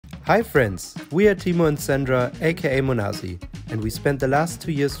Hi friends, we are Timo and Sandra, aka Monasi, and we spent the last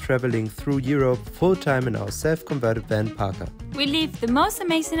 2 years traveling through Europe full-time in our self-converted van Parker. We lived the most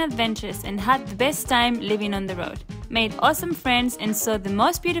amazing adventures and had the best time living on the road, made awesome friends and saw the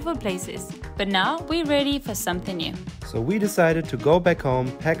most beautiful places. But now we're ready for something new. So we decided to go back home,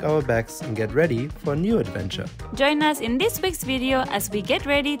 pack our bags and get ready for a new adventure. Join us in this week's video as we get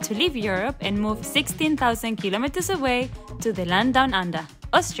ready to leave Europe and move 16,000 kilometers away to the land down under,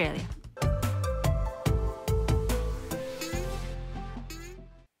 Australia.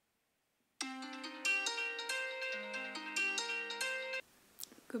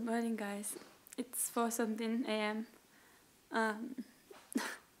 Good morning guys, it's 4-something AM.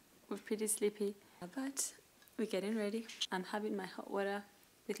 We're pretty sleepy, but we're getting ready. I'm having my hot water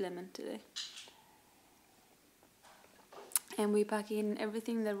with lemon today. And we're packing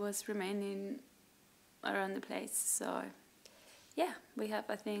everything that was remaining around the place. So yeah, we have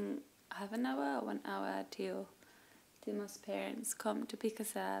I think half an hour or 1 hour till Timo's parents come to pick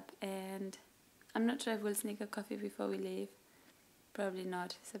us up, and I'm not sure if we'll sneak a coffee before we leave. Probably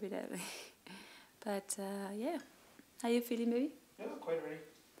not, it's a bit early. But yeah, how are you feeling, baby? Yeah, quite ready.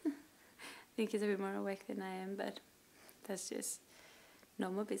 I think he's a bit more awake than I am, but that's just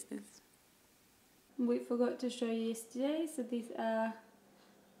normal business. We forgot to show you yesterday, so these are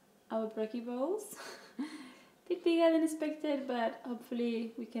our brekkie bowls. Bit bigger than expected, but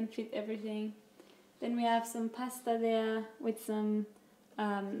hopefully we can fit everything. Then we have some pasta there with some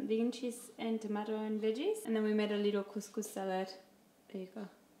vegan cheese and tomato and veggies. And then we made a little couscous salad. There you go.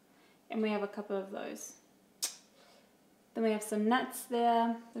 And we have a couple of those. Then we have some nuts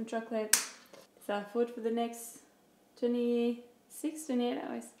there, some chocolate. It's our food for the next 28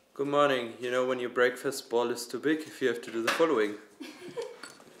 hours. Good morning. You know when your breakfast ball is too big, if you have to do the following.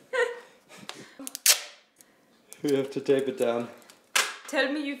 You have to tape it down.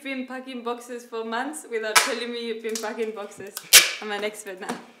 Tell me you've been packing boxes for months without telling me you've been packing boxes. I'm an expert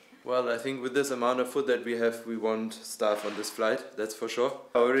now. Well, I think with this amount of food that we have, we won't starve on this flight, that's for sure.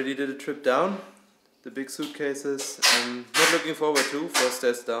 I already did a trip down, the big suitcases. I'm not looking forward to 4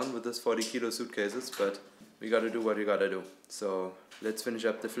 stairs down with this 40-kilo suitcases, but we gotta do what we gotta do. So let's finish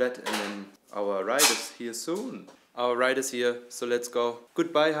up the flat and then our ride is here soon. Our ride is here, so let's go.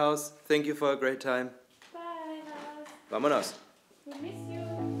 Goodbye, house. Thank you for a great time. Bye, house. Vámonos. We miss you.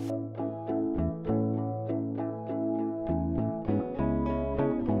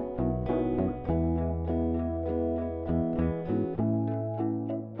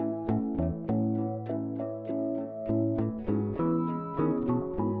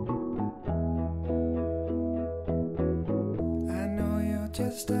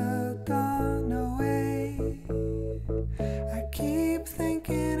 Just gone away. I keep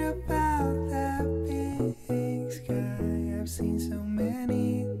thinking about that big sky I've seen so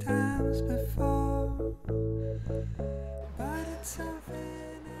many times before, but it's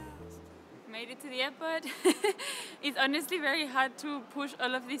something else. Made it to the airport. It's honestly very hard to push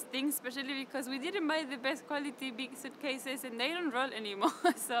all of these things, especially because we didn't buy the best quality big suitcases and they don't roll anymore.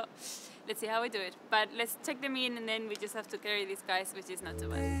 So let's see how we do it. But let's check them in and then we just have to carry these guys, which is not too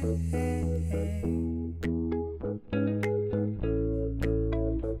bad.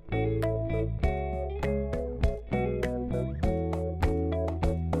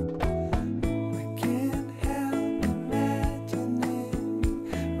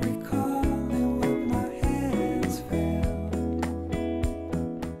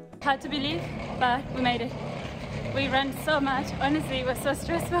 Hard to believe, but we made it. We ran so much, honestly it was so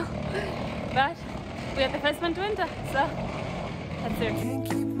stressful, but we are the first one to enter, so that's it. We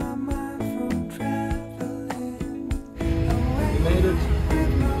made it.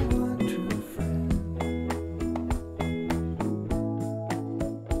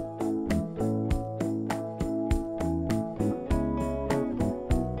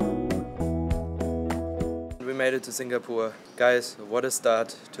 We made it to Singapore. Guys, what a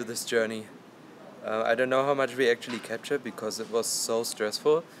start to this journey. I don't know how much we actually captured because it was so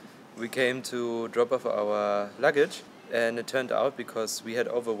stressful. We came to drop off our luggage and it turned out, because we had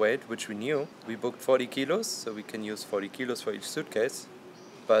overweight, which we knew, we booked 40 kilos, so we can use 40 kilos for each suitcase.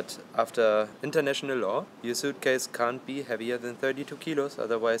 But after international law, your suitcase can't be heavier than 32 kilos,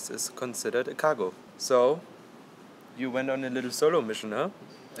 otherwise it's considered a cargo. So you went on a little solo mission, huh?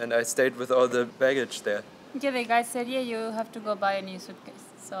 And I stayed with all the baggage there. Yeah, the guy said, yeah, you have to go buy a new suitcase.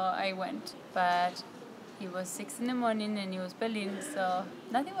 So I went, but it was 6 in the morning and it was Berlin, so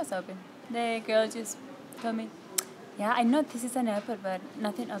nothing was open. The girl just told me, yeah, I know this is an airport, but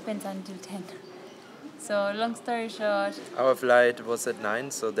nothing opens until 10. So long story short, our flight was at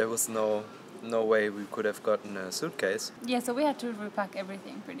 9, so there was no no way we could have gotten a suitcase. Yeah, so we had to repack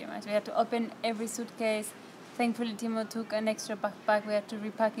everything pretty much. We had to open every suitcase. Thankfully, Timo took an extra backpack. We had to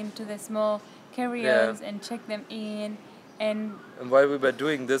repack into the small carry-ons and check them in. And while we were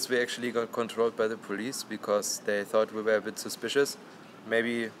doing this, we actually got controlled by the police because they thought we were a bit suspicious.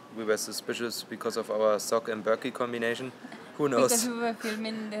 Maybe we were suspicious because of our sock and Berkey combination. Who knows? Because we were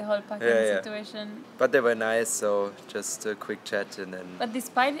filming the whole packing situation. But they were nice, so just a quick chat and then... But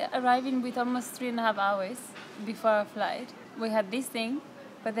despite arriving with almost 3.5 hours before our flight, we had this thing.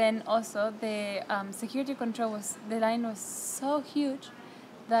 But then also the security control the line was so huge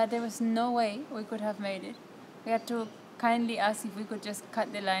that there was no way we could have made it. We had to kindly ask if we could just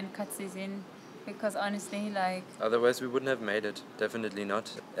cut the line, cut this in, because honestly, like... Otherwise we wouldn't have made it, definitely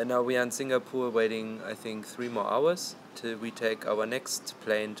not. And now we are in Singapore waiting, I think, 3 more hours till we take our next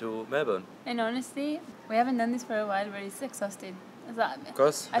plane to Melbourne. And honestly, we haven't done this for a while, but it's exhausting. Of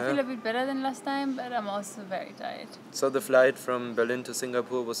course, I feel a bit better than last time, but I'm also very tired. So the flight from Berlin to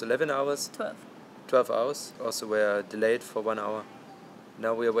Singapore was 11 hours? 12. 12 hours. Also we are delayed for 1 hour.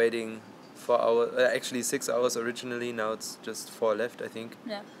 Now we are waiting 4 hours, actually 6 hours originally, now it's just 4 left, I think.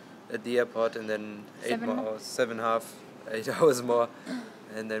 Yeah. At the airport, and then 8 more hours, 8 hours more,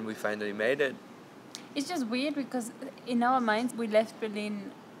 and then we finally made it. It's just weird because in our minds we left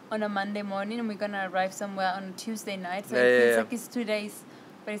Berlin on a Monday morning and we're gonna arrive somewhere on a Tuesday night, so it feels like it's 2 days,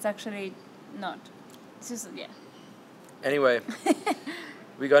 but it's actually not. It's just, Anyway,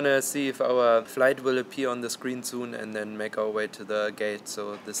 we're gonna see if our flight will appear on the screen soon and then make our way to the gate,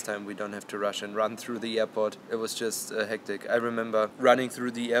 so this time we don't have to rush and run through the airport. It was just hectic. I remember running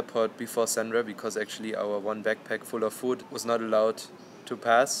through the airport before Sandra because actually our one backpack full of food was not allowed to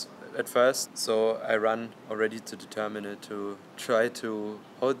pass at first, so I ran already to the terminal to try to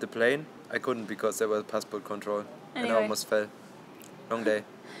hold the plane. I couldn't because there was passport control and I almost fell. Long day.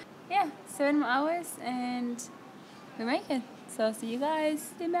 Yeah, 7 more hours and we make it. So see you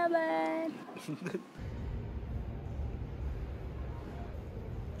guys in Melbourne.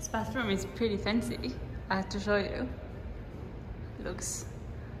 This bathroom is pretty fancy. I have to show you. It looks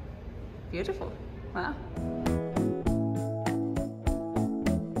beautiful. Wow.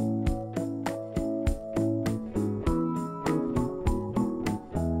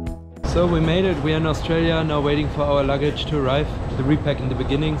 So we made it, we are in Australia, now waiting for our luggage to arrive. The repack in the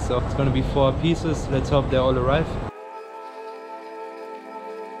beginning, so it's gonna be 4 pieces. Let's hope they all arrive.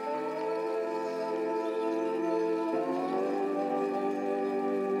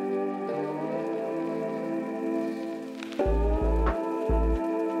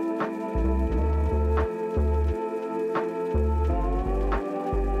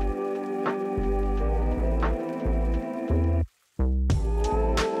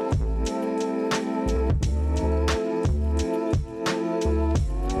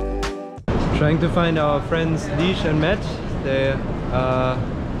 Trying to find our friends Leash and Matt. They are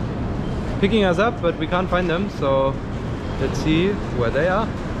picking us up, but we can't find them, so let's see where they are.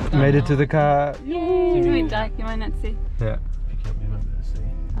 Made it to the car. Yay! It's really dark, you might not see. Yeah.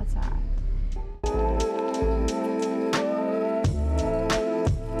 That's alright.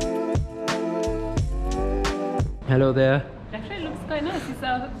 Hello there. It actually looks quite nice. It's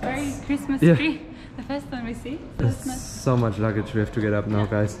a very Christmas tree. The first one we see. So There's nice. so much luggage we have to get up now,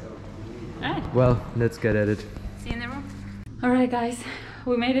 guys. Alright. Well, let's get at it. See you in the room. Alright guys,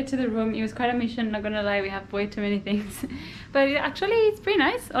 we made it to the room. It was quite a mission, not gonna lie, we have way too many things. But actually it's pretty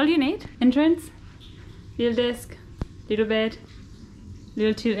nice, all you need. Entrance, little desk, little bed,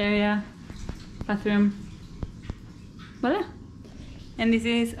 little chill area, bathroom. Voila. And this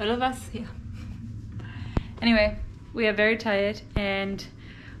is all of us here. Anyway, we are very tired and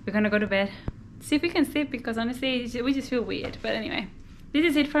we're gonna go to bed. See if we can sleep because honestly we just feel weird. But anyway, this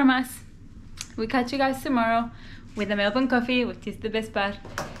is it from us. We'll catch you guys tomorrow with the Melbourne coffee, which is the best part.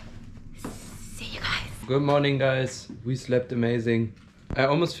 See you guys. Good morning, guys. We slept amazing. I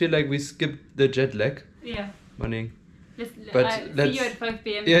almost feel like we skipped the jet lag. Yeah. Morning. Let's let's see you at 5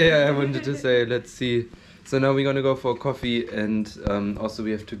 p.m. Yeah, I wanted to say, let's see. So now we're gonna go for coffee, and also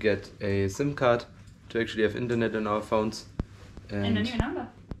we have to get a SIM card to actually have internet on our phones. And a new number.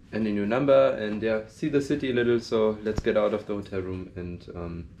 And a new number, and yeah, see the city a little, so let's get out of the hotel room and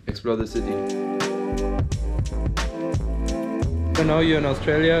explore the city. So now you're in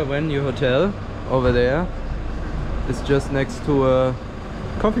Australia, when your hotel over there is just next to a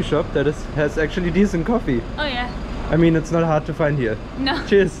coffee shop that has actually decent coffee. Oh yeah. I mean, it's not hard to find here. No.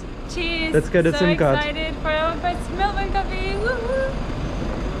 Cheers. Cheers. Let's get a SIM card. So excited for our first Melbourne coffee. Woohoo!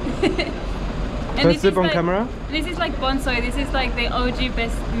 First sip on camera? This is like bonsai. This is like the OG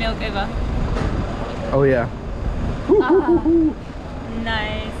best milk ever. Oh yeah.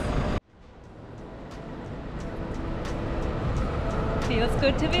 Nice. feels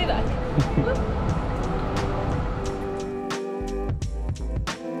good to be back.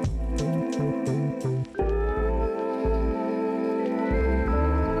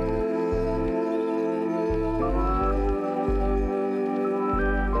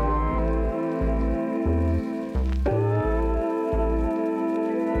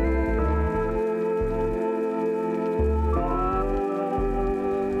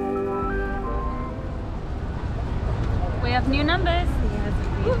 We have new numbers.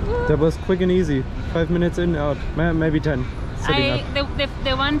 That was quick and easy. 5 minutes in, out, maybe 10.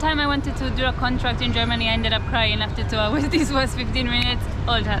 The one time I wanted to do a contract in Germany, I ended up crying after 2 hours. This was 15 minutes,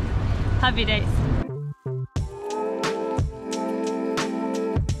 all done. Happy days.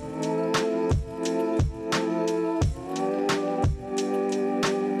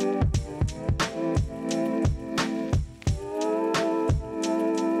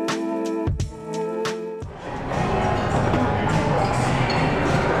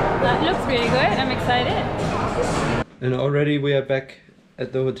 That looks really good. I'm excited. And already we are back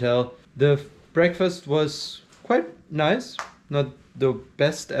at the hotel. The breakfast was quite nice. Not the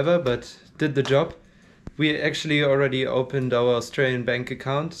best ever, but did the job. We actually already opened our Australian bank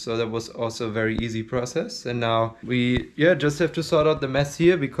account, so that was also a very easy process. And now we just have to sort out the mess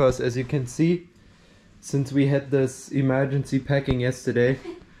here, because as you can see, since we had this emergency packing yesterday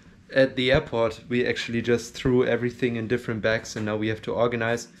at the airport, we actually just threw everything in different bags, and now we have to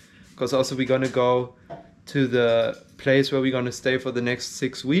organize. Because also we're gonna go to the place where we're gonna stay for the next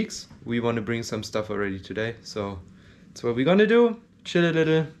 6 weeks. We want to bring some stuff already today, so that's what we're gonna do. Chill a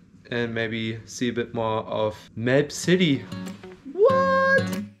little and maybe see a bit more of Melbourne City. What?